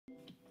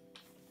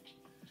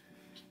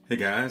Hey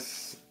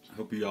guys,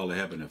 hope you all are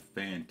having a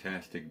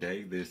fantastic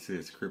day. This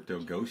is Crypto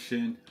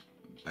Goshen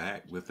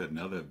back with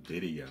another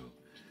video.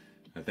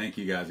 I think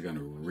you guys are going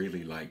to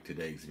really like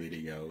today's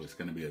video. It's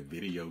going to be a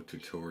video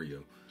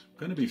tutorial. I'm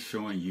going to be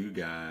showing you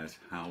guys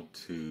how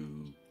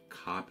to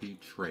copy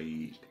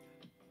trade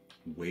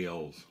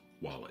whales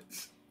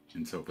wallets.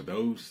 And so for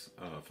those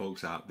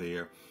folks out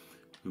there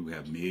who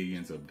have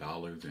millions of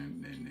dollars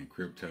in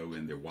crypto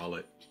in their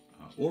wallet,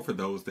 or for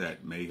those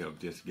that may have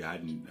just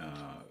gotten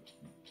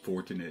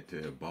fortunate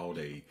to have bought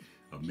a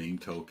meme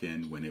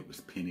token when it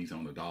was pennies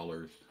on the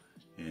dollars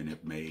and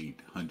have made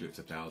hundreds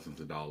of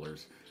thousands of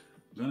dollars.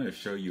 I'm going to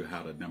show you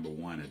how to, number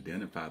one,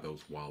 identify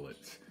those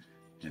wallets.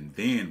 And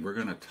then we're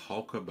going to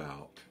talk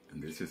about,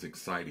 and this is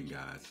exciting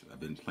guys, I've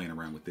been playing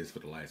around with this for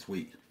the last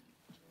week,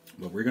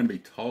 but we're going to be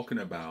talking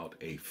about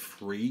a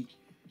free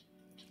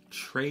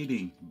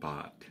trading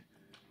bot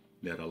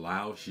that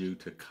allows you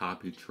to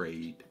copy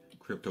trade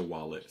crypto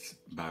wallets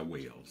by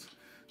whales.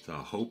 So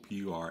I hope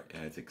you are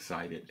as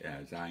excited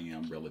as I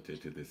am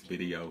relative to this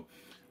video.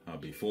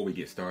 Before we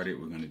get started,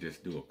 we're going to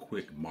just do a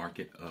quick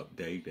market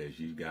update. As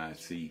you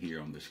guys see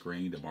here on the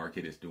screen, the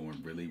market is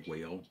doing really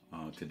well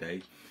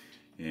today.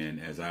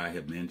 And as I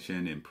have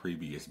mentioned in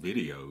previous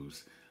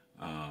videos,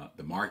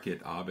 the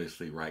market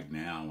obviously right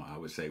now, I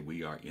would say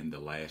we are in the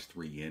last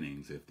three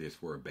innings, if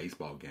this were a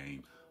baseball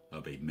game,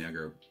 of a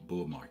mega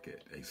bull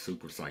market, a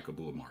super cycle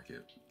bull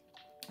market.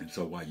 And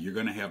so while you're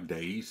going to have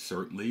days,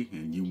 certainly,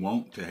 and you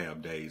want to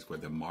have days where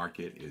the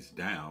market is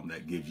down,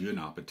 that gives you an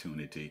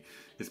opportunity,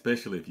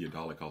 especially if you're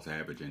dollar cost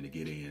averaging, to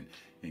get in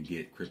and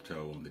get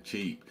crypto on the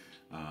cheap.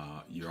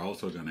 You're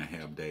also going to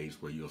have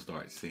days where you'll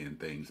start seeing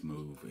things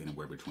move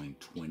anywhere between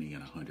 20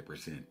 and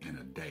 100% in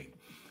a day.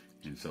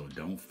 And so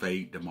don't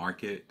fade the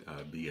market,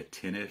 be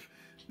attentive.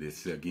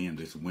 This, again,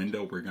 this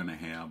window we're going to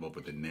have over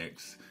the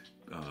next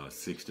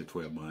 6 to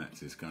 12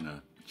 months is going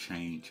to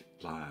change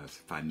lives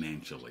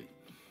financially.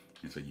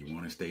 And so you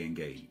want to stay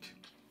engaged.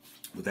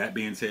 With that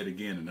being said,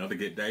 again, another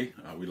good day.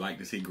 We like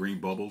to see green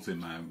bubbles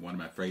in one of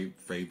my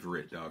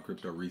favorite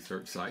crypto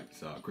research sites,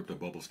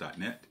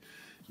 cryptobubbles.net.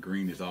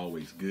 Green is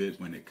always good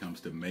when it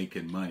comes to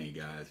making money,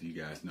 guys. You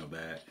guys know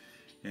that.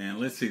 And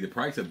let's see, the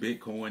price of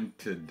Bitcoin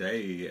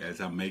today,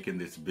 as I'm making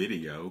this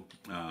video,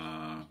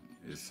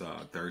 is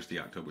Thursday,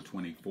 October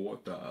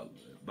 24th,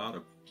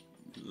 about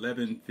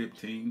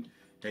 11:15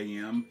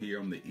 a.m. here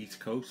on the East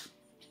Coast.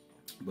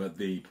 But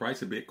the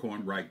price of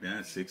Bitcoin right now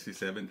is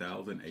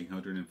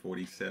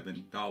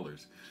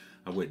 $67,847.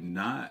 I would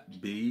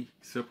not be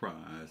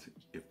surprised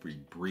if we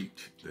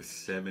breach the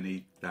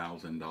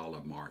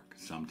 $70,000 mark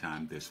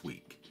sometime this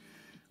week.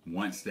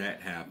 Once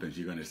that happens,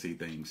 you're going to see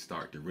things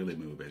start to really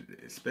move,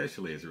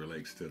 especially as it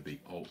relates to the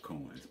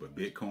altcoins. But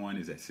Bitcoin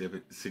is at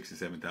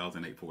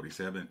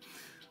 $67,847.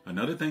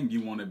 Another thing you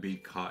want to be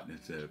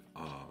cognizant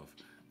of,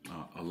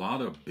 a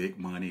lot of big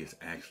money is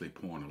actually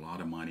pouring a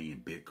lot of money in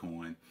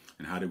Bitcoin.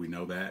 And how do we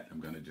know that? I'm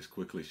going to just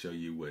quickly show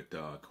you what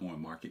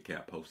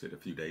CoinMarketCap posted a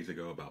few days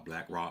ago about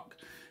BlackRock.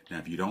 Now,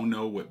 if you don't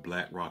know what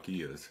BlackRock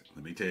is,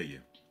 let me tell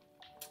you.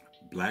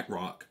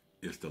 BlackRock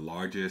is the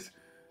largest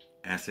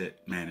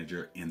asset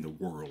manager in the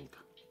world.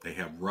 They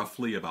have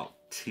roughly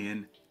about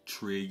 $10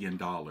 trillion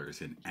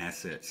in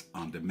assets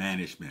under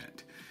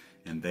management.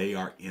 And they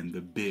are in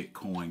the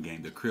Bitcoin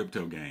game, the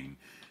crypto game.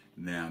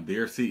 Now,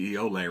 their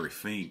CEO, Larry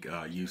Fink,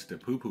 used to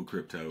poo-poo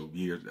crypto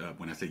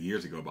when I say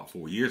years ago, about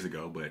 4 years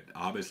ago, but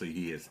obviously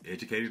he has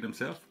educated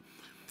himself.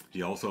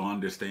 He also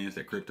understands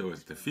that crypto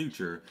is the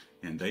future,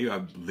 and they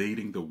are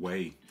leading the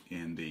way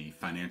in the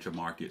financial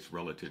markets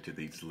relative to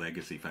these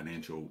legacy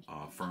financial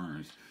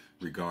firms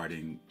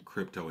regarding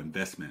crypto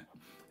investment.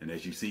 And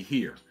as you see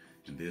here,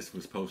 and this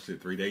was posted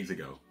 3 days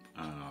ago,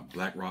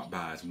 BlackRock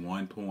buys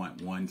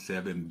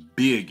 $1.17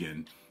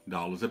 billion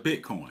of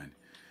Bitcoin.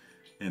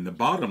 And the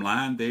bottom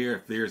line there,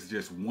 if there's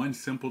just one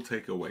simple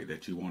takeaway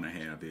that you want to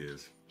have,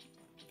 is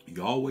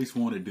you always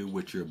want to do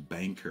what your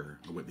banker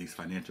or what these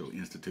financial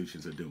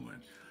institutions are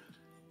doing.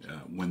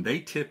 When they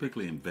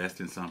typically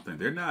invest in something,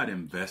 they're not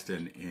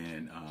investing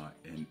in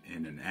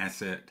an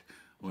asset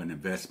or an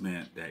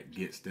investment that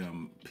gets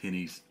them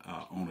pennies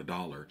on a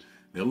dollar.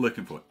 They're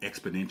looking for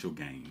exponential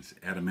gains,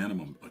 at a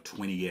minimum of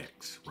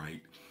 20x,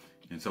 right?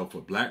 And so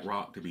for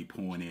BlackRock to be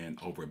pouring in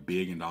over $1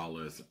 billion,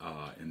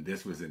 and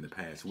this was in the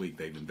past week,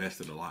 they've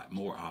invested a lot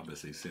more,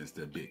 obviously, since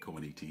the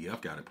Bitcoin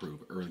ETF got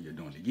approved earlier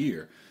during the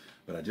year.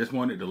 But I just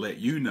wanted to let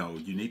you know,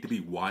 you need to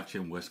be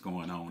watching what's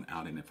going on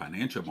out in the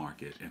financial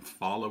market and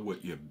follow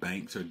what your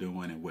banks are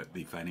doing and what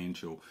the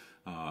financial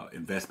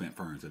investment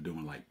firms are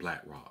doing, like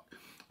BlackRock.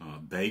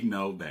 They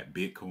know that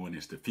Bitcoin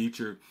is the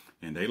future,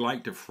 and they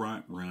like to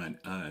front run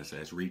us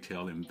as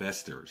retail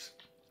investors.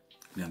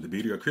 Now, the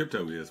beauty of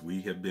crypto is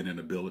we have been in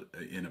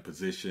a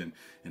position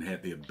and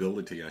had the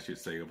ability, I should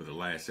say, over the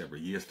last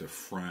several years to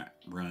front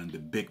run the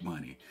big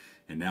money.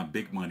 And now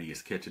big money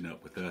is catching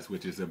up with us,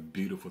 which is a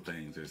beautiful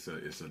thing. It's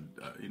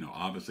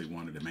obviously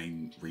one of the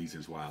main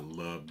reasons why I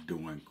love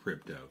doing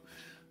crypto.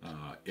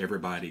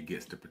 Everybody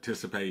gets to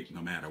participate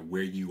no matter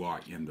where you are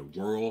in the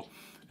world.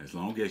 As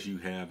long as you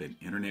have an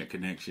internet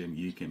connection,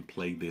 you can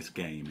play this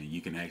game, and you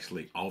can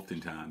actually,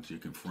 oftentimes, you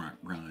can front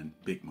run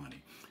big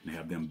money and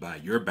have them buy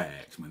your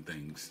bags when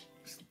things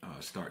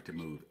start to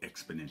move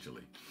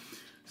exponentially.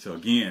 So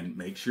again,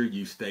 make sure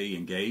you stay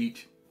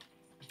engaged.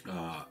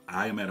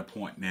 I am at a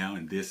point now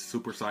in this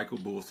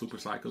bull super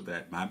cycle,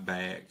 that my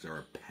bags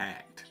are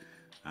packed.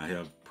 I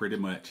have pretty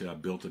much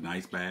built a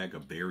nice bag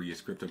of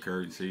various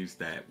cryptocurrencies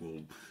that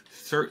will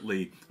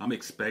certainly, I'm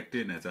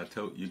expecting, as I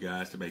told you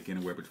guys, to make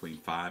anywhere between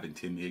 $5 and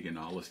 $10 million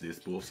this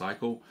bull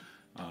cycle,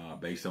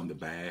 based on the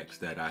bags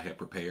that I have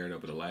prepared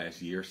over the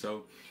last year or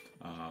so.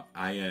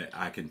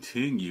 I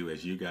continue,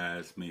 as you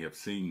guys may have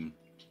seen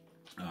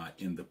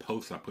in the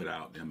posts I put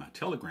out in my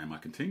Telegram, I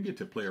continue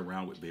to play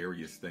around with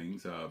various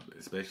things,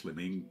 especially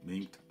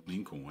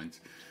meme coins.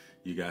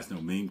 You guys know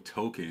meme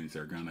tokens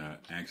are going to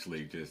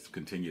actually just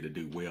continue to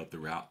do well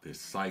throughout this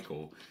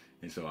cycle.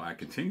 And so I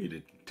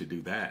continue to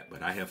do that.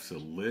 But I have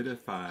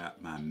solidified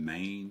my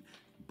main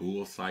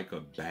bull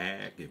cycle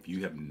bag. If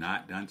you have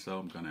not done so,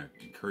 I'm going to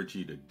encourage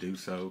you to do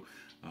so.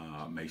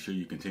 Make sure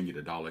you continue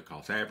to dollar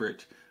cost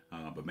average.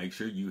 But make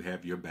sure you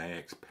have your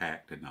bags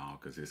packed and all,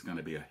 because it's going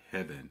to be a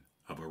heaven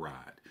of a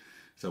ride.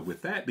 So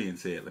with that being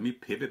said, let me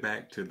pivot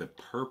back to the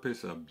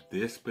purpose of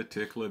this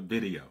particular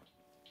video.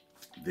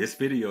 This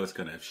video is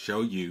going to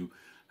show you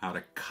how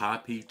to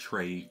copy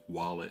trade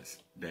wallets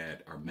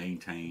that are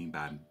maintained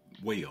by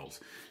whales.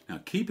 Now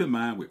keep in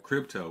mind, with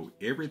crypto,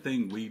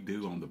 everything we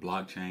do on the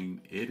blockchain,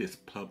 it is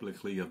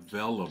publicly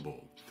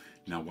available.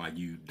 Now, while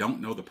you don't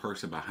know the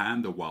person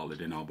behind the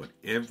wallet and all, but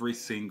every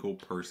single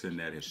person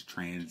that has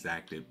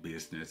transacted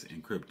business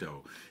in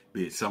crypto,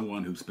 be it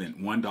someone who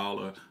spent $1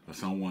 or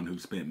someone who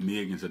spent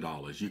millions of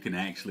dollars, you can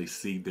actually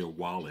see their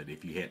wallet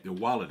if you had their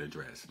wallet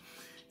address.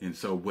 And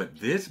so what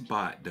this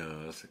bot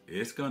does,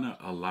 it's going to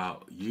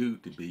allow you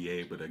to be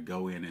able to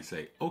go in and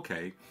say,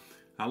 okay,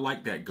 I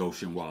like that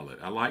Goshen wallet.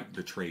 I like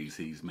the trades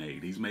he's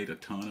made. He's made a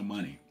ton of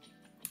money.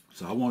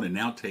 So I want to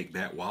now take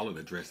that wallet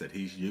address that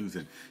he's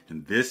using,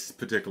 and this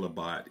particular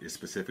bot is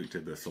specific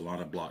to the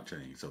Solana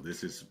blockchain. So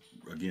this is,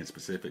 again,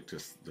 specific to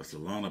the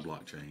Solana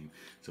blockchain.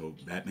 So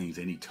that means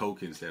any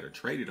tokens that are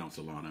traded on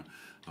Solana,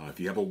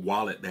 if you have a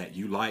wallet that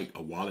you like,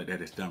 a wallet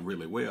that has done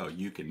really well,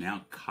 you can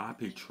now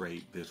copy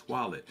trade this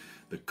wallet.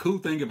 The cool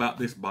thing about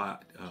this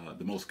bot,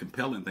 the most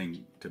compelling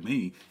thing to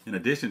me, in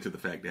addition to the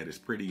fact that it's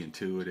pretty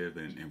intuitive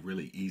and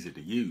really easy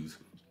to use,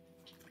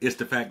 is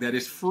the fact that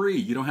it's free.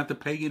 You don't have to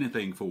pay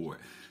anything for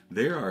it.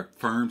 There are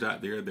firms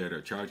out there that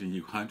are charging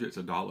you hundreds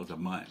of dollars a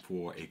month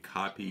for a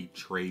copy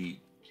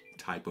trade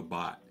type of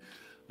bot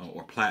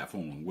or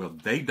platform. Well,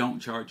 they don't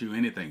charge you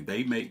anything.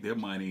 They make their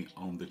money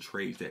on the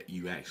trades that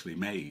you actually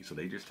made. So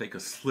they just take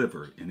a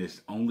sliver, and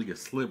it's only a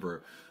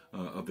sliver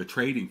of the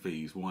trading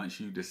fees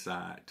once you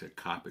decide to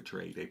copy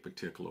trade a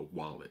particular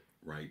wallet,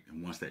 right?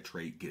 And once that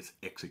trade gets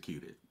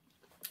executed.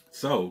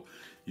 So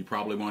you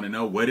probably want to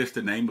know, what is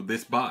the name of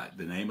this bot?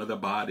 The name of the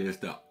bot is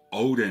the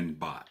Odin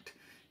bot.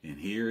 And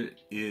here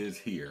it is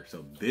here.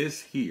 So this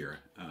here,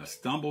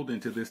 stumbled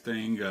into this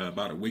thing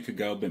about a week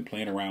ago, been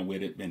playing around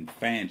with it, been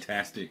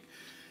fantastic.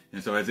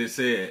 And so as it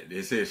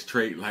says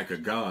trade like a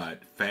god,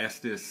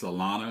 fastest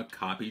Solana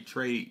copy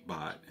trade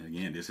bot. And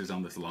again, this is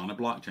on the Solana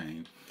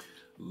blockchain.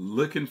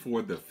 Looking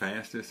for the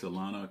fastest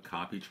Solana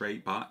copy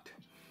trade bot,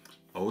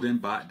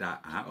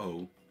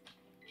 odinbot.io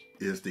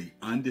is the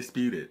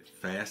undisputed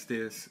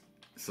fastest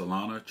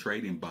Solana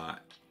trading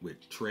bot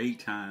with trade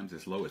times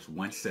as low as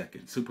 1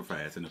 second, super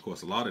fast. And of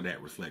course, a lot of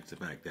that reflects the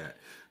fact that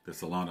the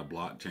Solana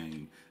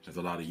blockchain, as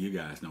a lot of you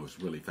guys know, is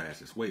really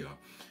fast as well.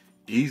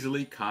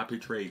 Easily copy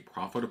trade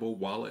profitable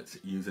wallets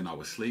using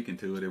our sleek,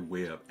 intuitive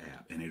web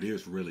app. And it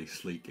is really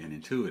sleek and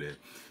intuitive.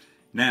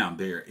 Now,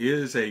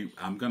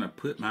 I'm going to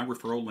put my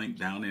referral link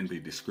down in the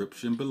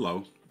description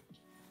below.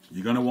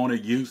 You're going to want to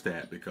use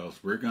that, because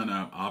we're going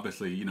to,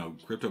 obviously,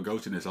 Crypto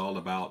Goshen is all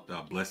about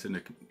blessing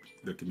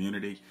the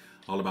community,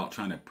 all about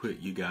trying to put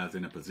you guys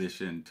in a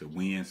position to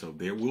win. So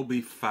there will be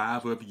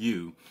 5 of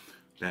you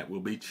that will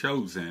be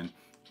chosen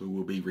who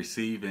will be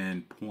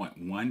receiving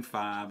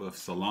 0.15 of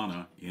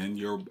Solana in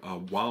your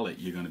wallet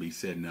you're going to be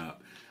setting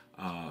up,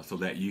 so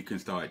that you can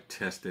start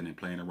testing and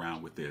playing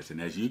around with this. And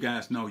as you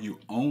guys know, you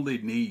only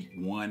need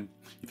one.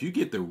 If you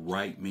get the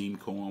right meme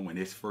coin when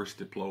it's first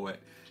deployed,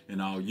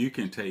 you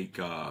can take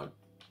 $10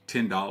 or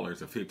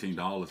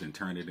 $15 and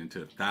turn it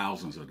into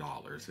thousands of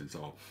dollars. And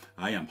so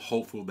I am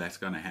hopeful that's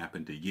going to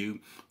happen to you.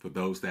 For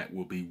those that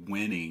will be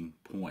winning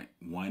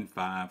 0.15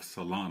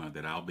 Solana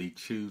that I'll be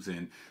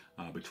choosing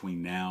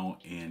between now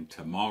and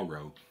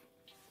tomorrow.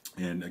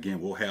 And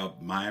again, we'll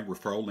have my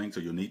referral link, so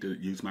you'll need to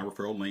use my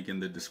referral link in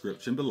the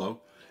description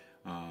below.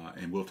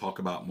 And we'll talk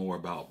more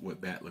about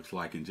what that looks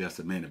like in just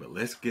a minute. But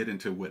let's get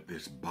into what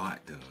this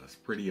bot does.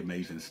 Pretty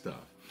amazing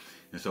stuff.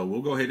 And so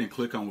we'll go ahead and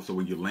click on, so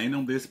when you land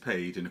on this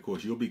page, and of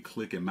course you'll be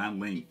clicking my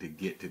link to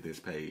get to this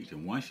page.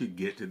 And once you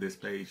get to this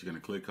page, you're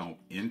going to click on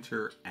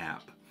Enter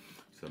App.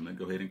 So I'm going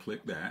to go ahead and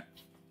click that.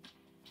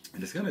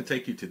 And it's going to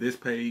take you to this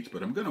page,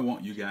 but I'm going to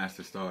want you guys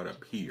to start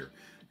up here.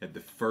 at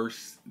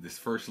this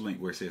first link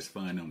where it says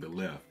fund on the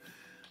left.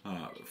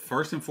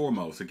 First and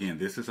foremost, again,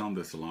 this is on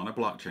the Solana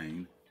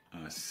blockchain.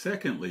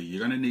 Secondly, you're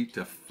going to need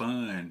to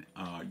fund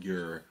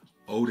your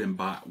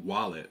Odinbot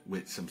wallet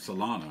with some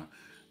Solana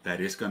that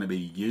it's going to be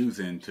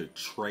using to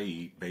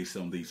trade based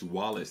on these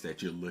wallets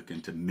that you're looking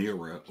to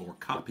mirror or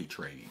copy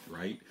trade,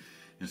 right?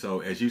 And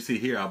so as you see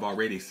here, I've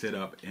already set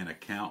up an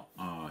account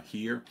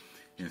here.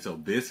 And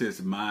so this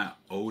is my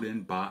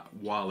Odinbot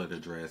wallet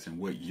address. And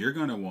what you're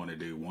going to want to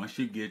do, once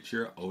you get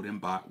your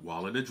Odinbot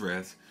wallet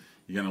address,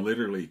 you're going to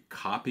literally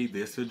copy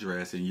this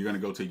address and you're going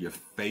to go to your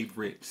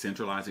favorite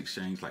centralized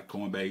exchange like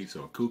Coinbase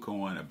or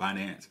KuCoin or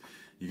Binance.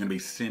 You're going to be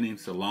sending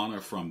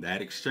Solana from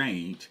that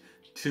exchange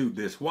to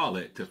this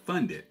wallet to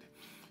fund it.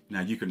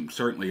 Now you can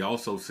certainly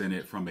also send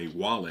it from a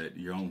wallet,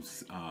 your own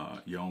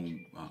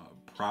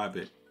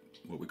private,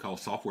 what we call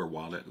software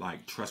wallet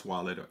like Trust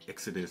Wallet or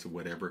Exodus or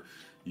whatever.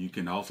 You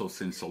can also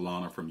send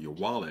Solana from your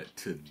wallet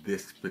to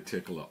this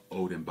particular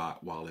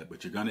Odinbot wallet,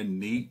 but you're going to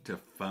need to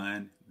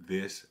fund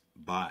this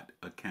bot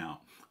account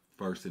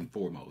first and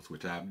foremost,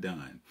 which I've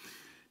done.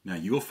 Now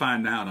you'll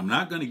find out, I'm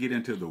not going to get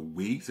into the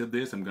weeds of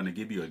this. I'm going to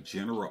give you a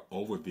general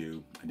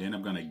overview, and then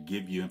I'm going to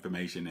give you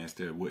information as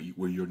to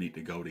where you'll need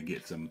to go to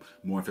get some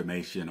more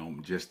information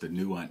on just the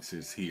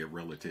nuances here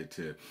relative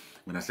to,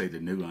 when I say the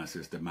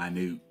nuances, the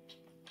minute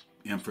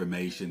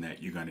information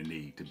that you're going to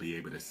need to be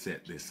able to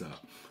set this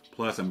up.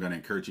 Plus, I'm going to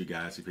encourage you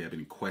guys, if you have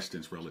any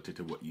questions relative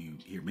to what you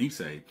hear me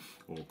say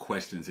or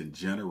questions in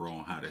general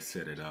on how to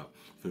set it up,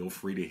 feel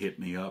free to hit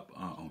me up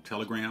on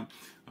Telegram.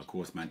 Of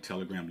course, my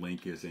Telegram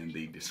link is in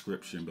the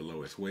description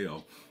below as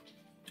well.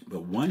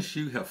 But once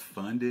you have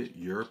funded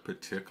your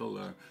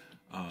particular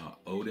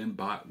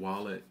Odinbot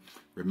wallet,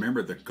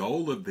 remember the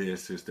goal of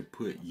this is to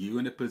put you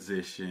in a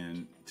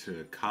position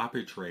to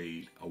copy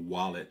trade a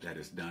wallet that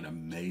has done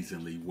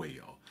amazingly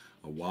well,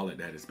 a wallet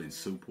that has been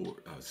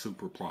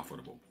super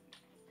profitable.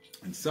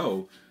 And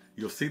so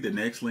you'll see the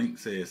next link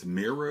says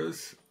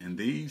mirrors, and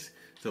these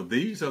are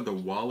the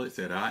wallets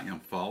that I am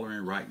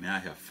following right now. I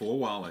have 4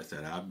 wallets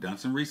that I've done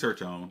some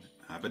research on,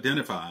 I've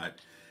identified,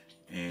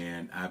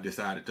 and I've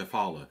decided to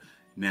follow.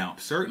 Now,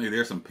 certainly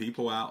there's some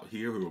people out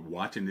here who are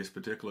watching this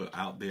particular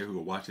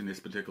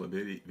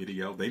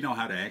video. They know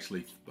how to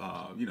actually,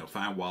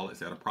 find wallets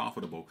that are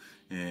profitable,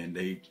 and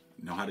they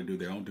know how to do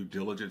their own due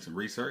diligence and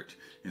research.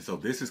 And so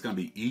this is going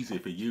to be easy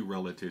for you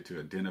relative to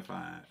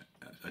identifying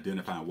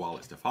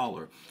wallets to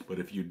follow. But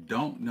if you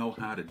don't know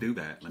how to do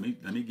that, let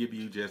me give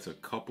you just a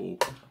couple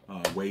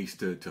ways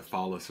to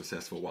follow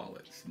successful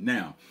wallets.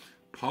 Now,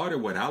 part of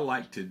what I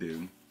like to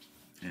do,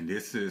 and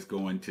this is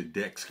going to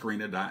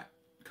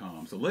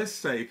dexscreener.com. So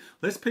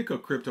let's pick a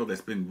crypto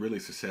that's been really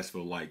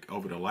successful. Like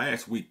over the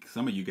last week,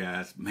 some of you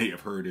guys may have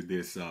heard of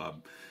this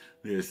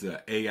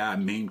AI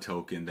meme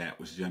token that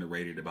was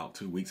generated about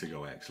 2 weeks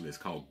ago. Actually, it's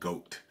called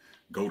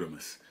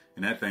Gotimus,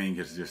 and that thing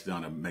has just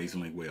done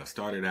amazingly well.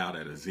 Started out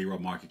at a 0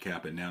 market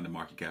cap, and now the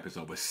market cap is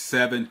over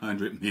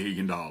 $700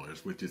 million,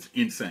 which is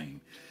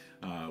insane.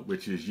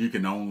 Which is, you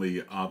can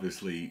only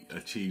obviously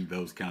achieve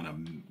those kind of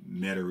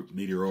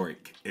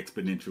meteoric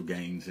exponential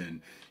gains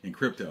in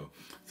crypto.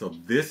 So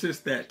this is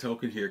that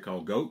token here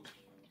called GOAT.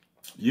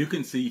 You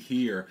can see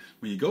here,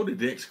 when you go to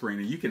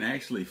DexScreener, you can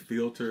actually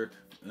filter.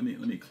 Let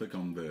me click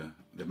on the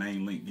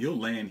main link. You'll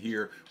land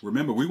here.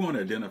 Remember, we want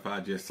to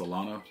identify just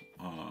Solana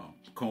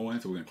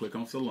coins. So we're going to click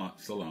on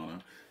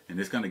Solana, and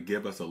it's going to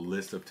give us a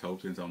list of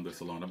tokens on the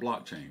Solana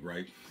blockchain,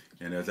 right?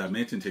 And as I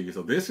mentioned to you,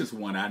 so this is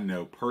one I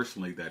know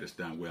personally that has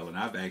done well, and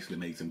I've actually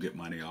made some good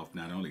money off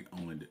not only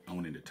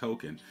owning the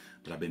token,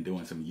 but I've been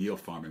doing some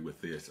yield farming with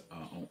this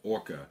on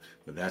Orca,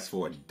 but that's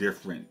for a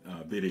different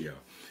video.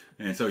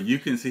 And so you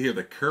can see here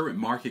the current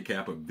market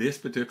cap of this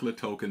particular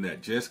token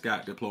that just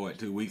got deployed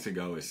 2 weeks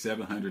ago is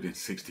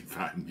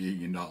 $765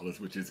 million,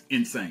 which is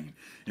insane.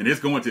 And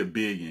it's going to a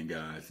billion,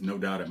 guys, no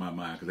doubt in my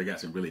mind, because they got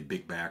some really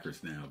big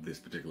backers now of this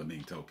particular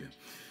meme token.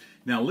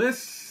 Now,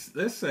 let's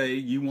say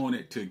you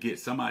wanted to get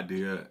some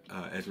idea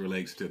as it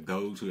relates to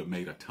those who have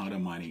made a ton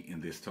of money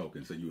in this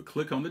token. So you would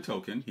click on the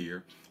token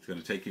here. It's going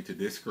to take you to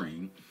this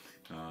screen.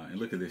 And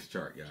look at this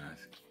chart,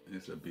 guys.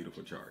 It's a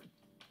beautiful chart.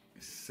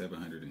 It's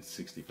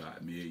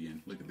 765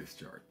 million. Look at this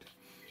chart.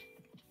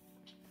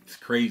 It's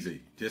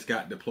crazy. Just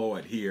got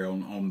deployed here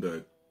on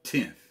the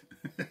 10th.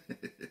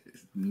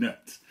 It's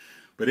nuts.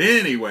 But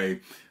anyway,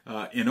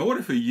 in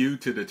order for you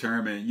to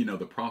determine,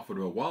 the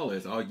profitable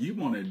wallets, all you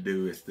want to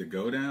do is to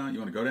go down. You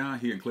want to go down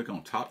here and click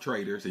on top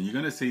traders, and you're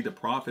going to see the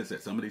profits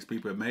that some of these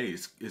people have made.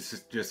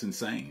 It's just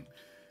insane.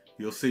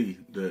 You'll see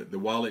the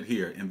wallet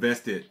here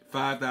invested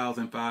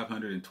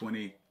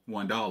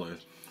 $5,521,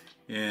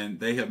 and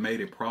they have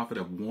made a profit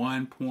of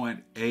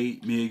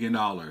 $1.8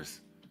 million.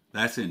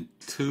 That's in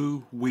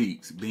 2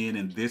 weeks being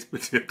in this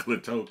particular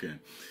token.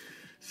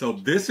 So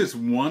this is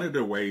one of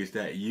the ways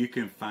that you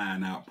can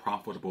find out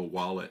profitable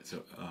wallets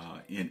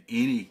in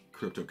any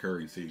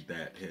cryptocurrency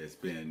that has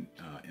been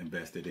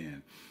invested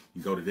in.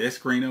 You go to this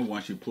screener.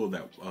 Once you pull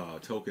that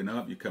token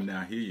up, you come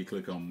down here, you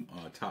click on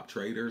top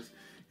traders.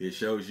 It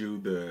shows you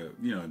the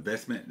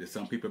investment that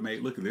some people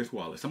made. Look at this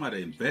wallet.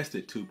 Somebody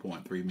invested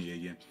 2.3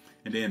 million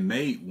and then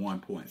made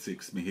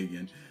 1.6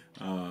 million,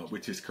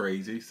 which is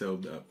crazy.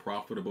 So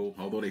profitable.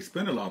 Although they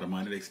spent a lot of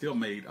money, they still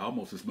made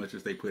almost as much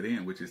as they put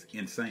in, which is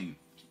insane.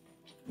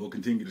 We'll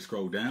continue to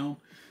scroll down,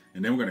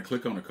 and then we're going to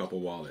click on a couple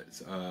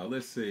wallets.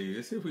 Let's see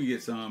if we can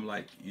get some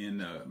like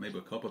in maybe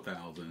a couple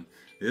thousand.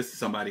 This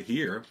somebody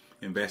here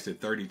invested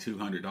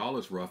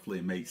 $3,200 roughly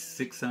and made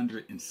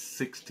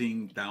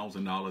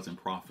 $616,000 in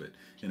profit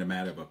in a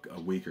matter of a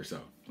week or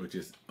so, which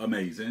is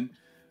amazing.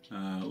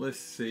 Let's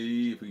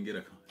see if we can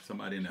get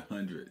somebody in the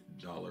 $100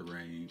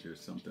 range or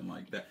something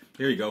like that.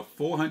 Here you go,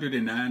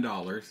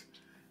 $409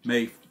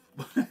 made.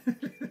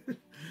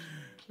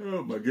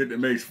 Oh my goodness,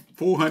 it makes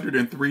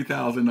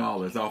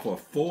 $403,000 off a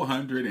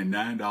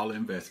 $409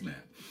 investment.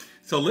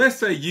 So let's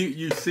say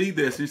you see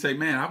this and you say,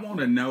 man, I want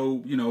to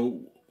know,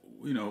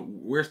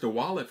 where's the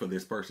wallet for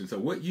this person? So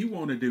what you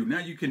want to do, now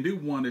you can do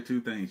one or two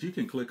things. You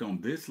can click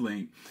on this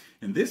link,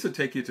 and this will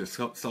take you to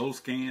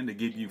SoulScan to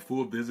give you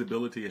full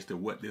visibility as to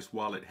what this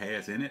wallet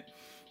has in it.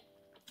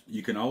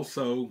 You can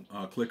also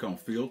click on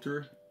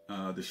filter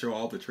to show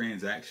all the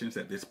transactions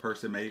that this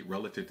person made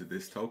relative to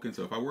this token.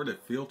 So if I were to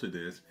filter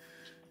this,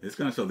 it's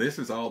going to show this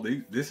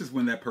is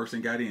when that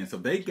person got in. So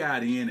they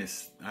got in,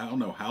 I don't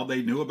know how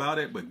they knew about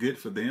it, but good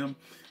for them.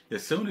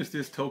 As soon as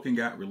this token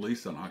got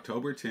released on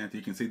October 10th,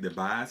 you can see the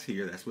buys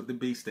here. That's what the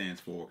B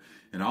stands for.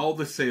 And all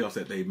the sales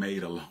that they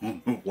made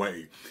along the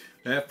way.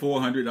 That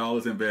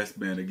 $400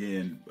 investment,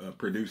 again,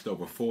 produced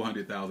over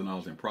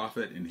 $400,000 in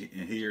profit. And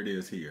here it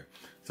is here.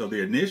 So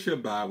the initial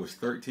buy was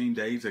 13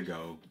 days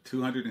ago,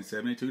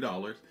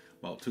 $272,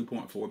 about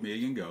 2.4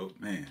 million gold.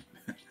 Man.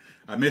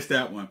 I missed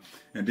that one.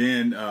 And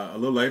then a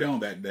little later on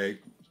that day,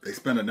 they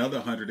spent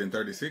another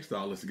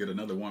 $136 to get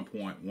another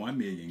 1.1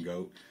 million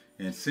gold.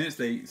 And since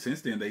then,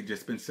 they've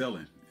just been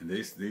selling. And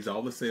these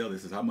all the sales.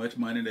 This is how much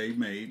money they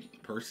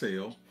made per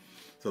sale.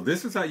 So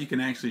this is how you can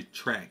actually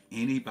track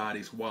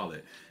anybody's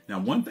wallet. Now,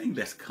 one thing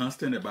that's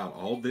constant about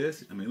all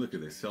this, I mean, look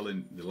at this.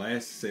 Selling, the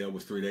last sale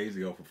was 3 days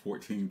ago for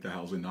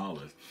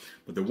 $14,000.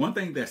 But the one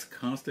thing that's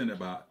constant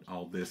about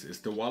all this is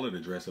the wallet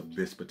address of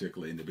this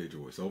particular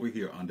individual. It's over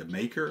here under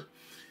Maker.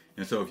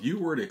 And so if you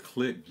were to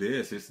click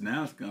this, it's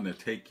going to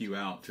take you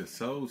out to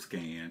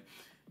SoulScan,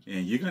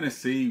 and you're going to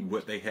see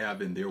what they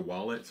have in their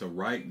wallet. So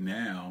right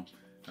now,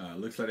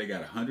 looks like they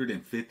got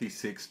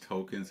 156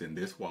 tokens in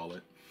this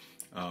wallet.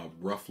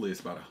 Roughly it's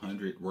about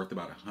 100, worth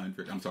about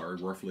 100, I'm sorry,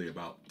 roughly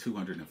about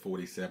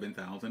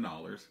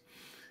 $247,000.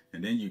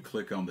 And then you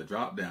click on the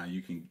drop down,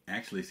 you can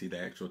actually see the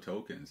actual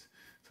tokens.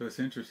 So it's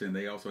interesting.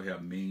 They also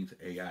have memes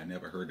AI.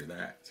 Never heard of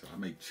that. So I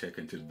may check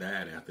into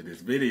that after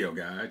this video,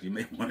 guys. You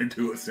may want to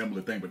do a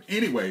similar thing. But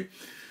anyway,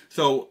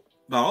 so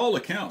by all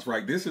accounts,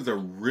 right, this is a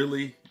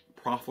really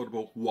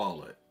profitable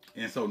wallet.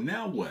 And so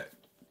now what?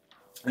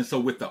 And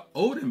so with the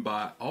Odin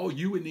bot, all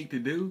you would need to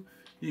do,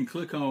 you can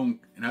click on,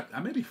 and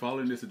I may be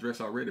following this address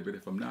already, but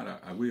if I'm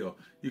not, I will.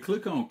 You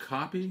click on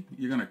copy.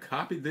 You're going to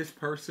copy this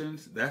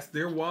person's, that's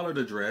their wallet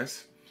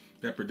address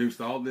that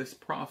produced all this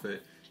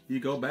profit. You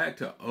go back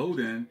to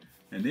Odin,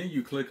 and then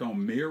you click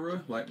on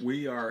mirror like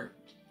we have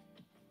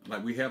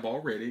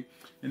already.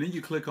 And then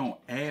you click on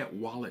add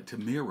wallet to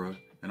mirror.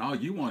 And all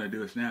you want to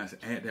do is now is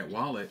add that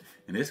wallet,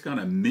 and it's going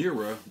to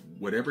mirror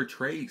whatever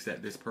trades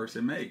that this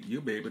person made.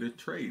 You'll be able to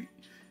trade.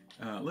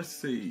 Let's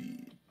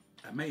see.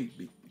 I may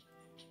be.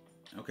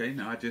 Okay,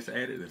 now I just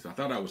added this. I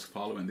thought I was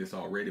following this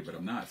already, but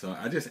I'm not. So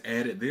I just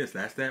added this.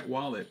 That's that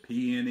wallet.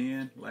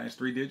 PNN, last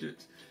 3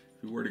 digits.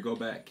 If we were to go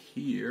back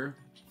here,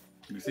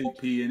 you see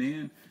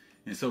PNN.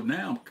 And so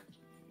now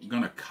I'm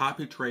going to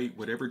copy trade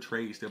whatever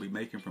trades they'll be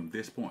making from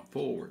this point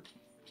forward.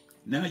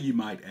 Now you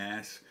might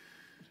ask,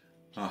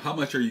 how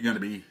much are you going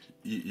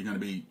to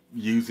be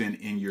using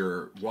in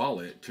your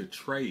wallet to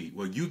trade?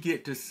 Well, you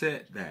get to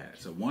set that.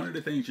 So one of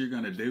the things you're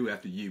going to do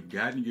after you've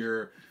gotten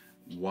your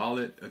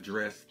wallet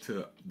address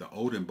to the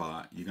Odin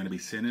bot, you're going to be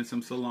sending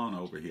some Solana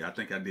over here. I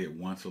think I did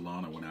 1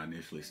 Solana when I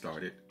initially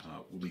started.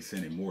 We'll be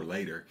sending more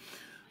later.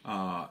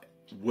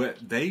 What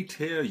they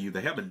tell you,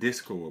 they have a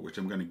Discord, which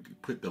I'm going to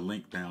put the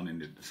link down in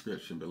the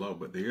description below,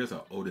 but there's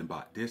a Odin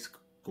bot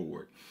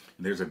Discord,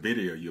 and there's a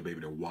video you'll be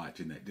able to watch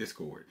in that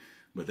Discord.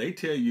 But they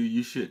tell you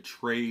you should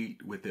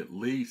trade with at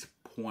least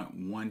 0.1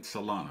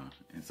 Solana.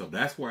 And so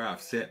that's where I've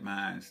set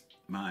mine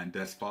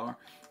thus far.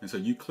 And so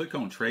you click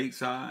on trade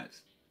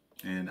size,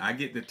 and I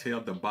get to tell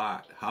the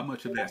bot how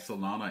much of that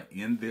Solana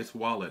in this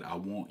wallet I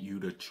want you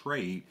to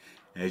trade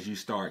as you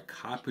start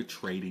copy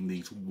trading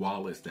these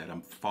wallets that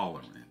I'm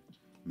following.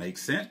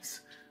 Makes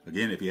sense?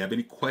 Again, if you have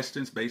any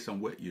questions based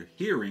on what you're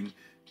hearing,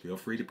 feel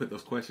free to put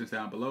those questions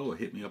down below or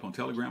hit me up on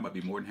Telegram. I'd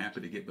be more than happy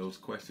to get those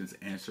questions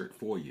answered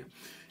for you.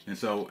 And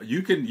so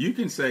you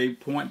can say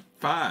 0.5,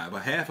 a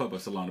half of a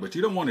Solana, but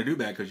you don't want to do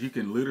that because you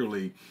can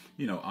literally,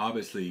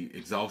 obviously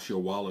exhaust your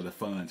wallet of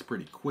funds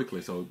pretty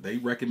quickly. So they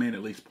recommend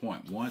at least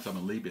 0.1, so I'm going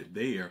to leave it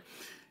there.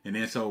 And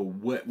then so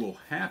what will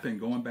happen,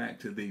 going back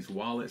to these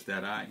wallets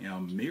that I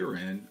am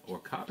mirroring or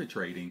copy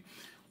trading,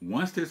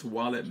 once this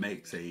wallet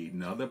makes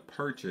another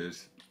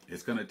purchase,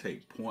 it's going to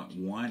take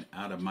 0.1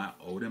 out of my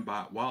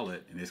Odinbot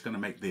wallet, and it's going to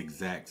make the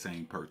exact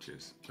same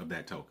purchase of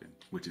that token,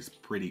 which is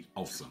pretty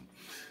awesome.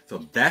 So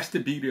that's the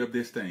beauty of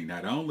this thing.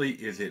 Not only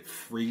is it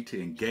free to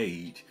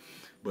engage,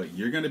 but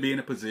you're going to be in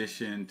a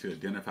position to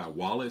identify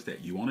wallets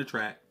that you want to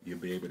track. You'll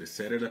be able to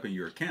set it up in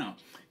your account,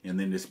 and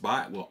then this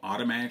bot will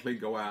automatically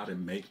go out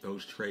and make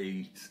those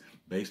trades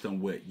based on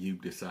what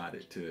you've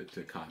decided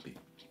to copy.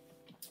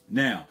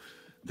 Now,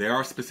 there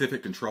are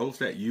specific controls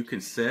that you can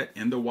set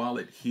in the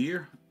wallet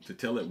here to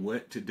tell it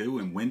what to do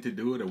and when to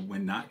do it or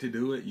when not to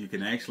do it. You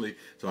can actually,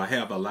 so I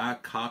have allow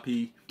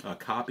copy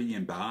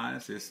and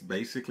buys. This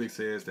basically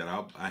says that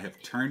I have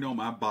turned on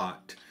my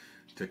bot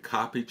to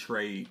copy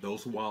trade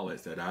those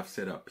wallets that I've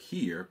set up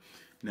here.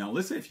 Now,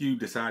 let's say if you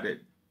decided,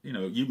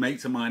 you made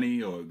some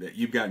money or that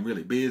you've gotten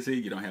really busy,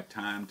 you don't have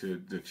time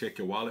to check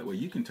your wallet. Well,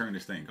 you can turn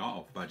this thing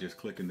off by just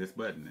clicking this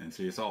button and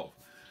see it's off.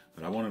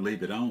 But I want to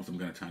leave it on, so I'm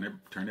going to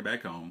turn it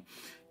back on.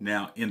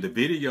 Now, in the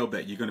video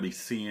that you're going to be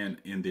seeing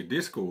in the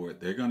Discord,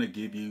 they're going to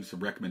give you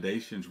some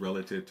recommendations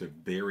relative to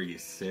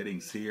various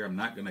settings here. I'm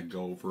not going to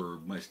go over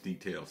much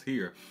details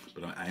here,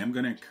 but I am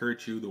going to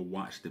encourage you to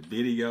watch the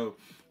video.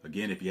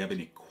 Again, if you have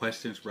any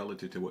questions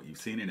relative to what you've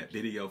seen in that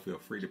video, feel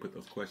free to put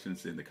those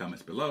questions in the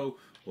comments below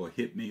or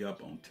hit me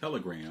up on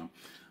Telegram.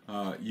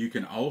 You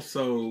can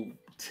also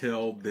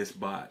tell this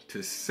bot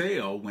to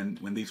sell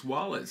when these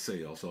wallets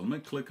sell. So I'm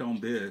going to click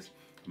on this.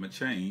 I'm going to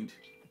change.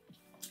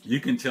 You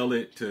can tell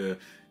it to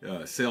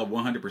sell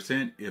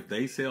 100%. If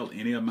they sell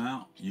any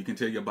amount, you can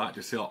tell your bot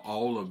to sell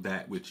all of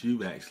that which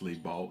you've actually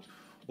bought.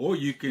 Or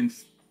you can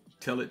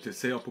tell it to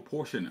sell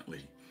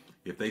proportionately.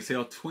 If they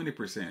sell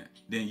 20%,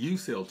 then you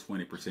sell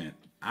 20%.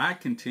 I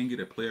continue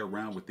to play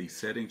around with these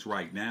settings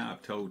right now.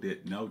 I've told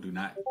it, no, do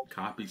not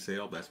copy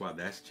sell. That's why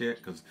that's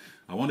checked, because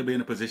I want to be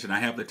in a position, I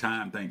have the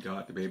time, thank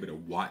God, to be able to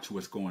watch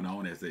what's going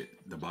on as the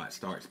bot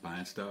starts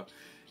buying stuff.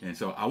 And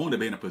so I want to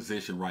be in a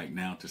position right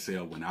now to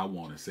sell when I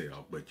want to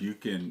sell. But you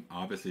can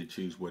obviously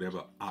choose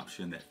whatever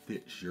option that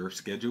fits your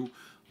schedule,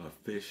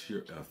 fits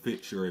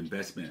your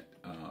investment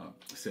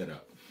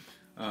setup.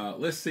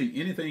 Let's see,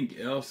 anything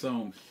else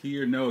on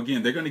here? No,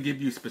 again, they're going to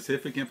give you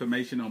specific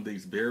information on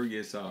these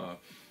various,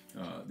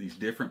 these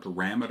different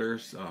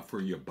parameters for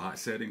your bot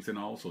settings and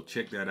all. So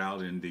check that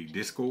out in the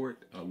Discord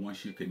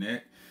once you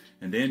connect.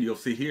 And then you'll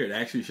see here, it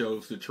actually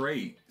shows the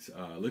trades.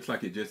 Looks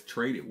like it just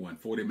traded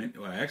 40 minutes.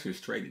 Well, actually, it's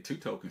traded 2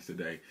 tokens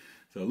today.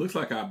 So it looks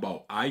like I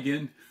bought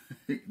Eigen.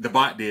 The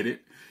bot did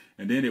it.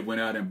 And then it went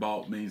out and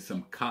bought me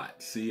some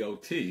COT,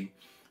 C-O-T,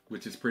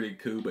 which is pretty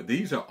cool. But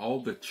these are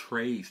all the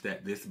trades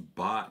that this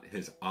bot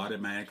has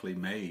automatically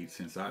made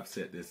since I've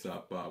set this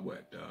up,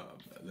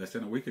 less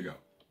than a week ago.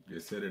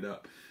 Just set it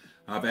up.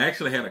 I've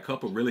actually had a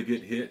couple really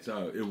good hits.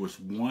 It was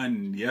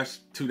one,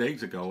 2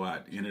 days ago, I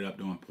ended up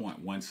doing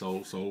 0.1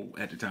 sold. So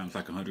at the time, it's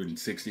like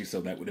 160.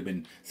 So that would have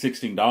been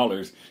 $16.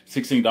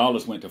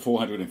 $16 went to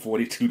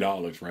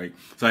 $442, right?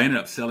 So I ended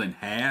up selling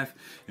half.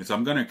 And so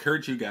I'm going to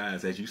encourage you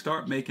guys, as you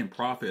start making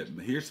profit,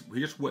 here's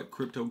what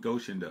Crypto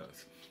Goshen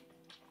does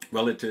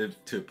relative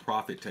to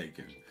profit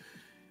taking.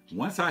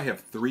 Once I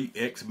have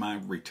 3x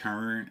my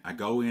return, I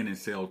go in and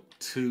sell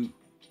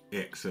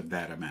 2x of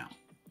that amount.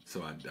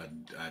 So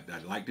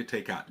I'd like to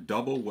take out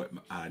double what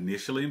I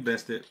initially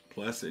invested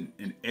plus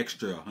an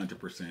extra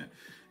 100%.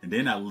 And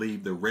then I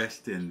leave the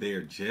rest in there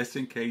just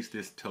in case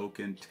this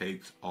token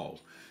takes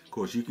off. Of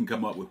course, you can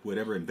come up with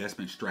whatever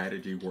investment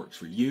strategy works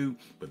for you,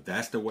 but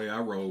that's the way I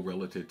roll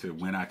relative to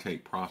when I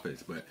take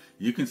profits. But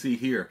you can see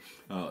here,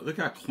 look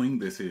how clean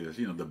this is.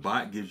 The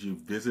bot gives you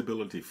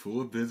visibility,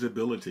 full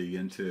visibility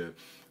into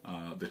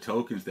the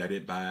tokens that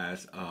it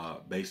buys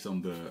based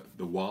on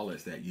the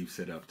wallets that you've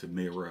set up to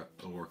mirror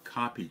or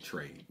copy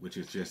trade, which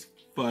is just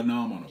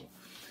phenomenal.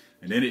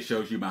 And then it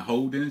shows you my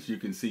holdings. You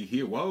can see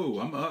here, whoa,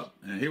 I'm up.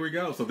 And here we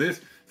go. So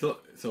this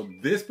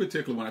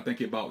particular one, I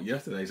think it bought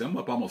yesterday, so I'm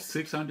up almost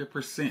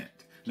 600%.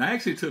 And I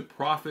actually took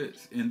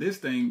profits in this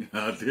thing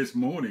this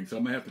morning, so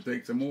I'm going to have to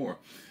take some more.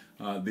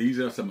 These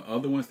are some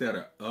other ones that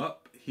are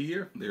up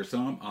here. There's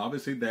some,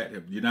 obviously, that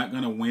you're not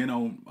going to win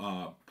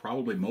on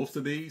probably most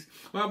of these.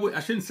 Well, I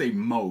shouldn't say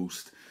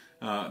most.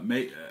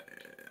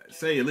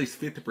 Say at least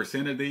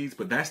 50% of these,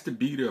 but that's the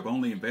beauty of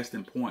only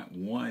investing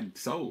 0.1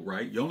 sold,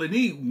 right? You only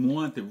need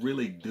one to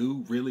really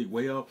do really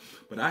well,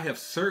 but I have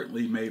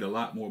certainly made a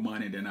lot more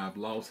money than I've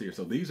lost here.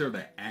 So these are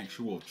the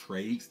actual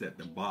trades that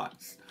the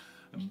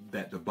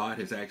bot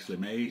has actually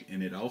made,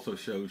 and it also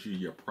shows you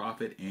your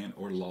profit and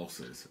or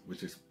losses,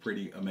 which is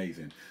pretty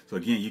amazing. So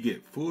again, you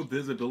get full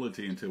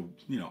visibility into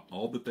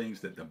all the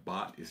things that the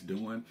bot is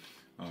doing.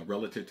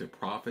 relative to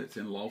profits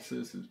and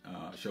losses.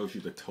 Shows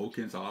you the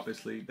tokens,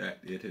 obviously, that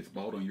it has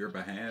bought on your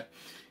behalf.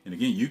 And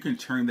again, you can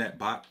turn that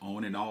bot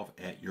on and off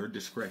at your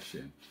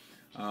discretion.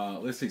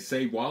 Let's see,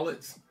 save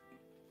wallets.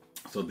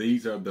 So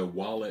these are the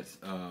wallets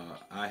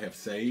I have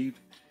saved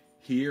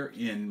here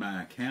in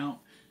my account.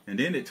 And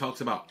then it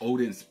talks about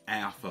Odin's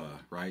Alpha,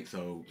 right?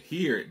 So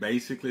here it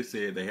basically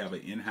said they have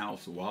an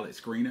in-house wallet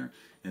screener.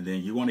 And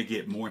then you want to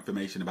get more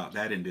information about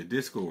that in the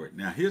Discord.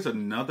 Now, here's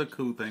another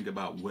cool thing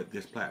about what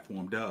this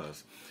platform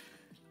does.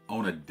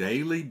 On a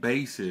daily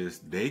basis,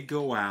 they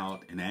go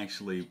out and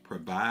actually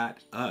provide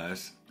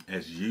us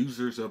as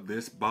users of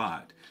this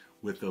bot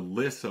with a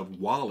list of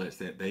wallets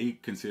that they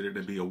consider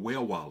to be a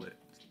whale wallet,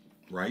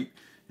 right?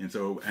 And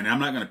so, and I'm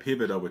not going to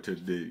pivot over to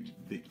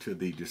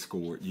the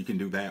Discord. You can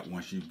do that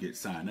once you get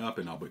signed up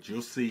and all, but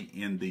you'll see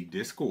in the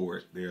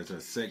Discord, there's a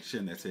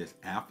section that says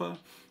Alpha.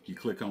 You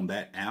click on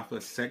that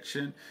Alpha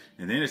section,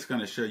 and then it's going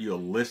to show you a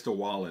list of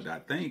wallets. I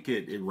think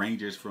it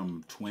ranges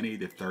from 20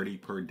 to 30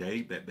 per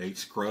day that they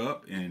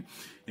scrub. And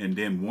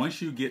then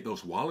once you get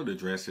those wallet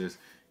addresses,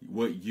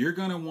 what you're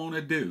going to want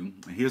to do,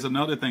 and here's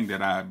another thing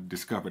that I've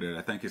discovered that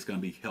I think is going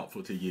to be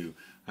helpful to you.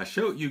 I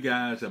showed you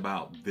guys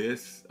about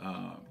this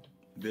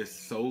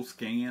soul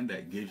scan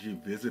that gives you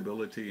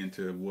visibility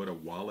into what a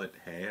wallet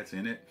has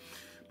in it.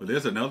 But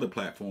there's another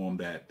platform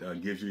that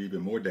gives you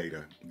even more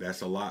data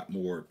that's a lot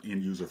more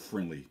end user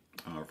friendly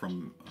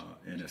from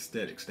an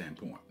aesthetic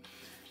standpoint.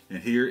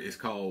 And here it's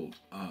called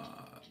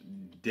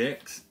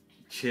dexcheck.ai.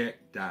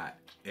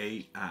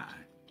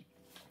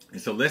 And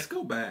so let's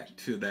go back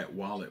to that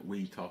wallet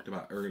we talked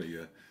about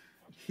earlier.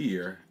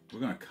 Here,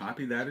 we're going to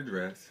copy that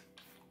address.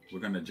 We're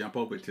going to jump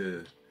over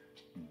to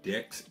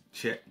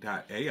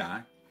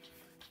dexcheck.ai.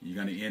 You're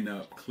going to end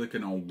up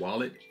clicking on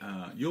wallet.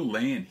 You'll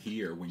land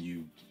here when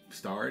you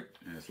start.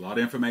 And it's a lot of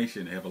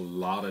information. They have a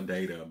lot of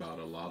data about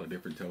a lot of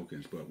different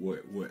tokens. But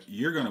what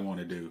you're going to want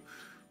to do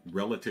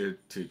relative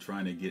to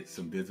trying to get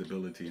some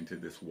visibility into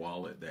this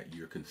wallet that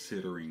you're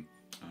considering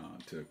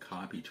to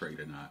copy trade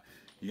or not,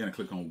 you're going to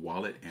click on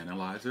Wallet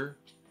Analyzer.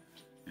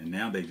 And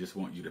now they just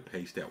want you to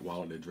paste that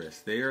wallet address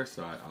there.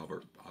 So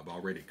I've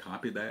already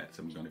copied that.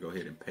 So I'm going to go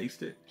ahead and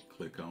paste it.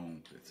 Click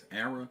on this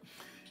arrow.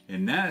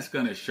 And now it's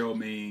going to show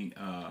me,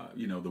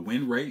 the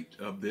win rate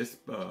of this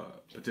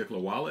particular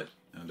wallet,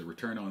 the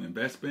return on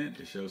investment.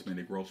 It shows me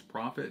the gross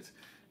profits.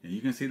 And you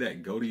can see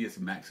that Godius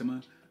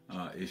Maxima.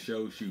 It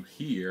shows you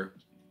here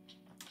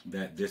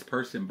that this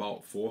person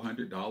bought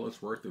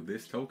 $400 worth of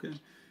this token.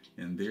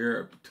 And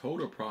their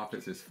total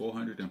profits is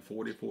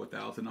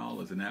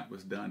 $444,000. And that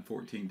was done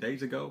 14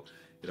 days ago.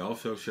 It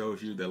also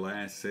shows you the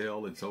last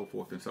sale and so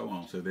forth and so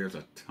on. So there's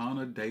a ton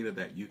of data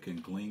that you can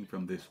glean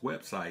from this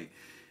website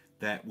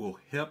that will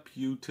help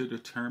you to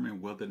determine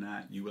whether or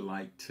not you would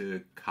like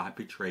to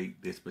copy trade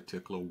this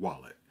particular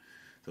wallet.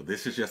 So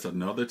this is just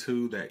another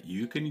tool that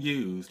you can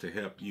use to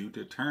help you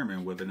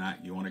determine whether or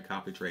not you want to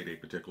copy trade a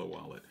particular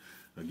wallet.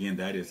 Again,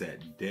 that is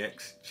at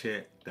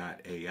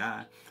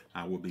dexcheck.ai.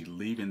 I will be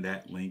leaving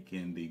that link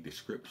in the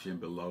description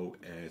below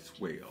as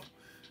well.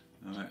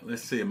 All right,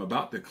 let's see. I'm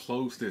about to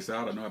close this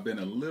out. I know I've been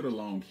a little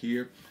long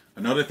here.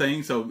 Another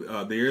thing, so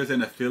there is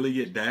an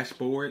affiliate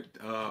dashboard.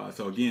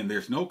 So again,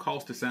 there's no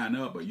cost to sign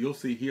up, but you'll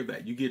see here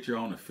that you get your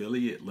own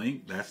affiliate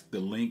link. That's the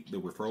link, the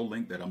referral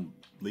link that I'm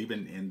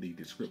leaving in the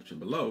description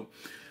below.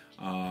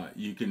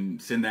 You can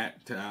send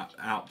that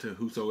out to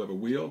whosoever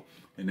will.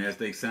 And as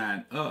they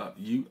sign up,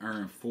 you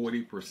earn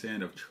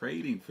 40% of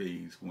trading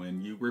fees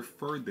when you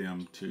refer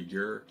them to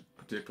your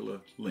particular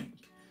link.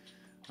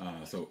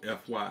 So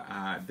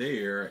FYI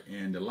there.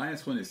 And the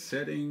last one is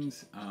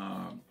settings.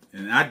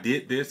 And I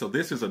did this. So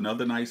this is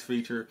another nice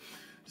feature.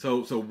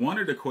 So one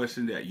of the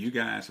questions that you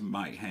guys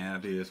might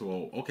have is,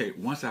 well, okay,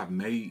 once I've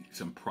made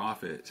some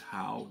profits,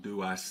 how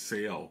do I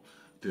sell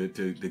to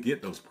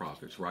get those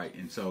profits, right?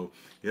 And so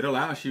it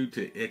allows you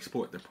to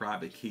export the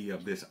private key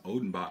of this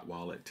Odinbot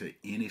wallet to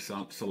any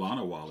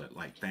Solana wallet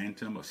like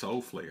Phantom or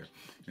Soulflare.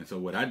 And so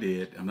what I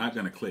did, I'm not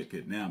going to click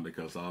it now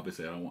because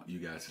obviously I don't want you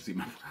guys to see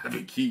my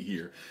private key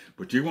here.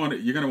 But you're going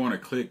to want to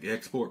click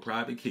Export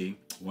Private Key.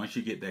 Once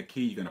you get that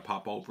key, you're going to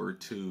pop over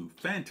to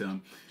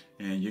Phantom,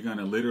 and you're going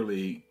to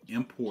literally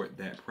import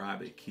that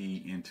private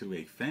key into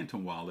a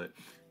Phantom wallet.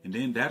 And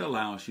then that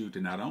allows you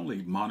to not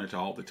only monitor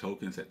all the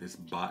tokens that this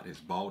bot has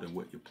bought and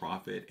what your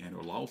profit and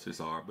or losses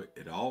are, but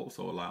it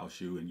also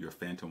allows you in your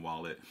Phantom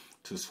wallet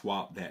to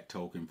swap that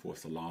token for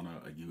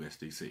Solana or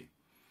USDC.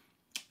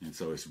 And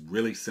so it's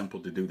really simple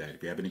to do that.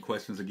 If you have any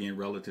questions again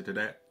relative to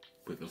that,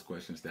 put those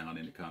questions down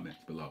in the comments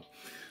below.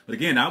 But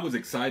again, I was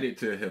excited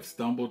to have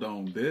stumbled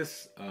on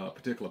this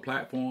particular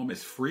platform.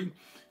 It's free.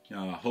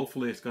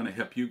 Hopefully it's going to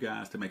help you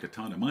guys to make a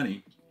ton of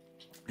money.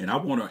 And I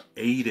want to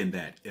aid in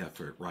that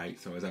effort, right?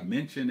 So as I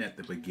mentioned at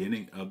the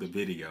beginning of the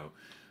video,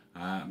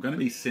 I'm going to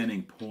be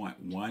sending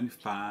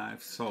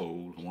 0.15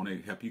 SOL. I want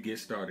to help you get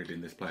started in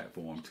this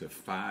platform to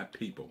 5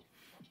 people.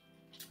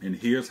 And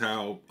here's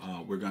how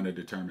we're going to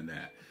determine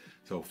that.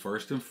 So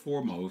first and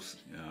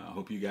foremost, I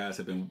hope you guys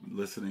have been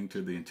listening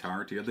to the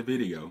entirety of the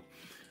video.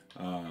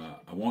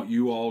 I want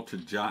you all to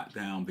jot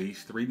down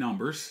these 3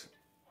 numbers.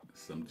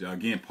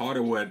 Again, part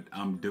of what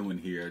I'm doing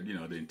here, you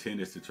know, the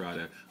intent is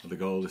to the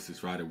goal is to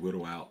try to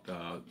whittle out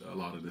a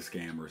lot of the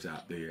scammers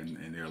out there,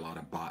 and there are a lot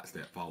of bots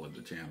that follow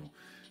the channel.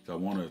 So I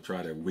want to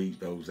try to weed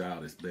those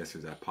out as best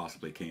as I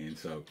possibly can.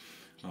 So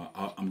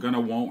I'm going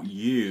to want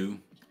you,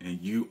 and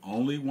you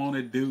only want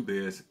to do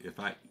this if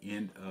I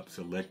end up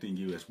selecting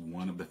you as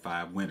one of the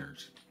 5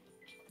 winners.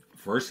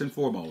 First and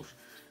foremost,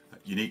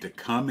 you need to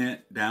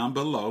comment down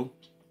below.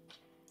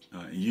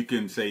 You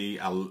can say,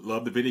 I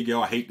love the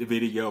video, I hate the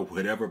video,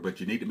 whatever, but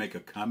you need to make a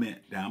comment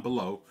down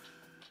below.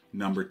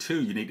 Number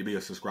 2, you need to be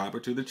a subscriber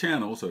to the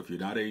channel. So if you're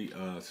not a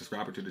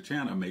subscriber to the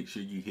channel, make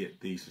sure you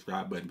hit the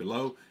subscribe button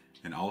below,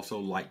 and also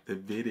like the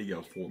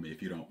video for me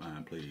if you don't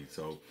mind, please.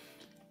 So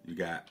you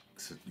got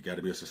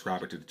to be a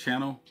subscriber to the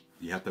channel.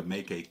 You have to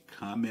make a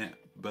comment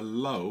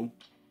below.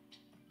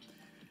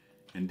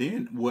 And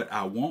then what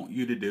I want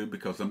you to do,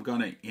 because I'm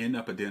going to end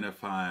up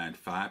identifying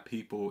 5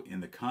 people in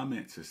the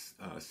comments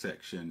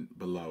section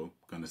below,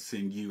 I'm going to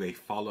send you a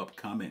follow-up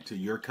comment to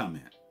your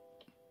comment.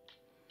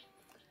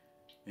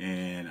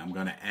 And I'm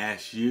going to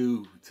ask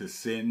you to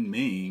send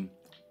me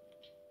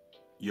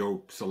your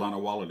Solana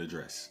wallet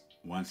address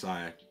once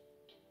I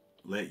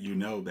let you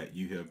know that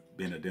you have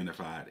been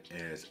identified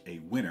as a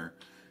winner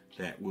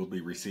that will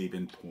be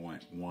receiving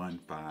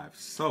 0.15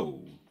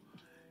 SOL.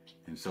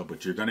 And so,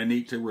 but you're going to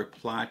need to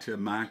reply to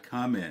my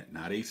comment,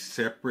 not a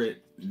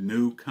separate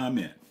new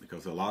comment,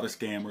 because a lot of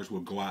scammers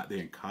will go out there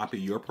and copy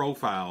your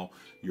profile,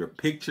 your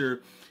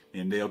picture,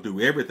 and they'll do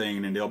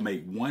everything, and they'll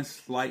make one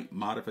slight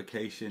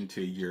modification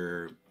to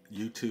your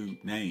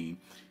YouTube name.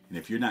 And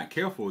if you're not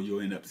careful,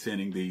 you'll end up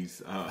sending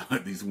these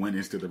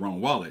winnings to the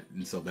wrong wallet.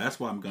 And so that's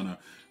why I'm going to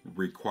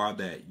require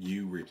that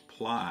you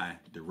reply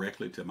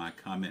directly to my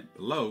comment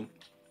below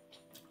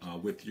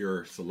with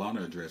your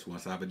Solana address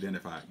once I've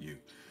identified you.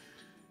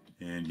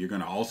 And you're going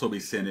to also be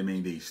sending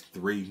me these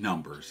 3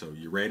 numbers. So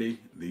you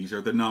ready? These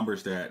are the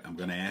numbers that I'm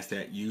going to ask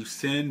that you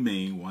send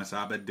me once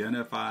I've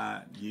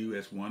identified you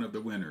as one of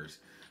the winners.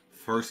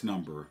 First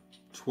number,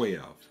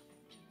 12.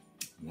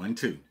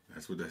 12.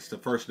 That's the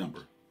first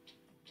number.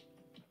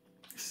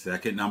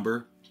 Second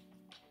number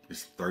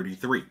is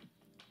 33.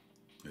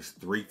 It's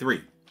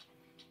 33.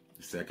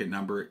 The second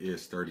number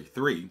is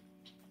 33.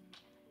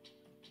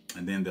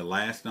 And then the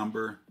last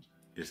number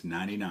is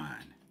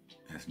 99.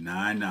 That's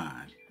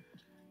 99.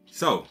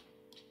 So,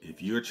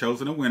 if you're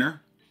chosen a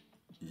winner,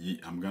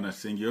 I'm going to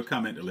send you a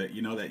comment to let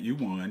you know that you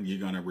won. You're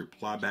going to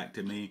reply back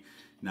to me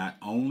not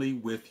only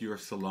with your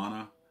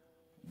Solana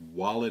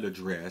wallet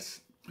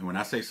address. And when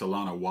I say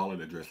Solana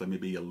wallet address, let me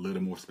be a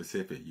little more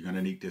specific. You're going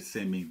to need to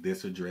send me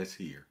this address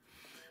here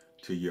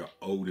to your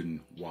Odin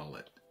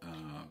wallet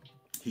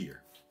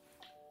here.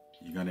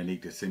 You're going to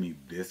need to send me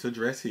this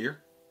address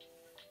here,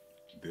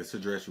 this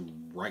address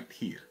right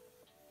here.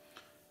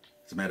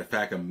 As a matter of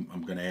fact,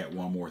 I'm going to add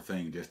one more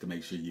thing just to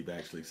make sure you've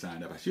actually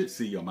signed up. I should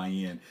see on my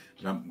end,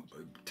 but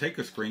take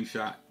a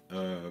screenshot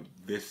of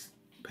this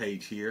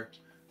page here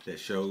that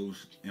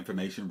shows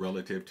information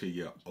relative to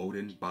your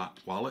Odin bot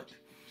wallet.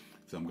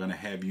 So I'm going to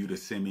have you to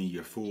send me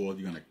your full,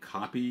 you're going to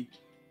copy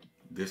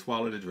this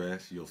wallet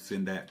address. You'll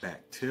send that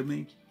back to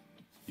me.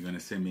 You're going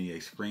to send me a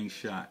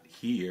screenshot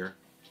here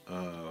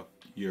of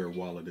your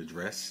wallet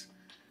address.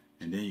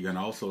 And then you're going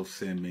to also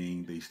send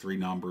me these 3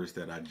 numbers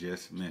that I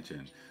just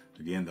mentioned.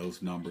 Again,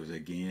 those numbers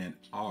again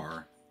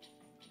are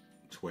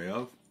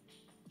 12,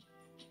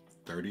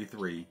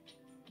 33,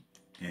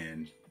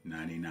 and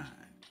 99.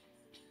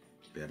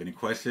 If you have any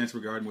questions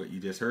regarding what you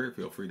just heard,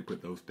 feel free to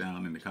put those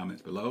down in the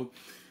comments below.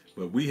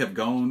 But we have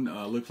gone,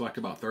 looks like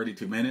about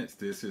 32 minutes.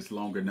 This is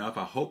long enough.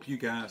 I hope you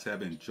guys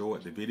have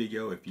enjoyed the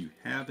video. If you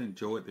have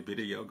enjoyed the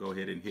video, go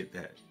ahead and hit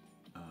that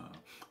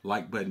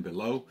like button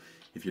below.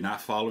 If you're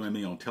not following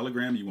me on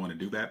Telegram, you want to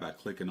do that by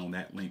clicking on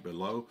that link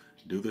below.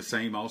 Do the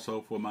same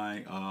also for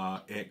my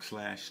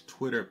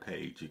X/Twitter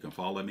page. You can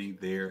follow me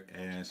there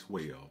as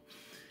well.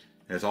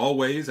 As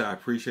always, I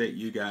appreciate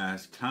you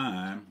guys'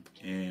 time,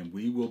 and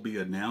we will be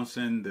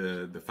announcing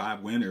the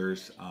 5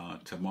 winners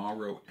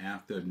tomorrow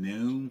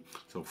afternoon.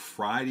 So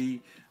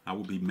Friday, I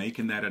will be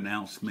making that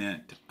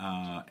announcement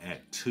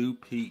at 2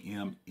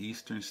 p.m.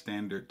 Eastern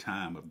Standard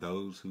Time of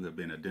those who have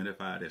been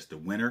identified as the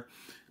winner,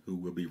 who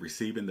will be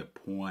receiving the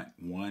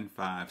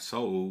 0.15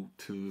 SOL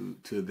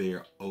to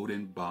their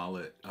Odin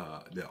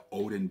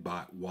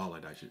bot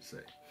wallet, I should say.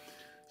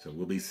 So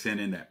we'll be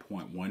sending that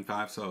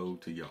 0.15 SOL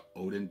to your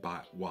Odin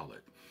bot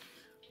wallet.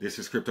 This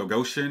is Crypto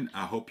Goshen.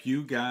 I hope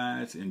you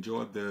guys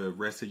enjoy the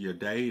rest of your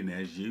day. And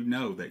as you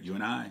know that you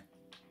and I,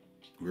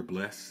 we're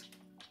blessed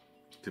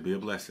to be a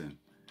blessing.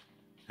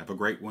 Have a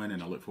great one,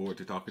 and I look forward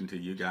to talking to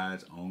you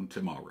guys on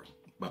tomorrow.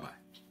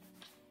 Bye-bye.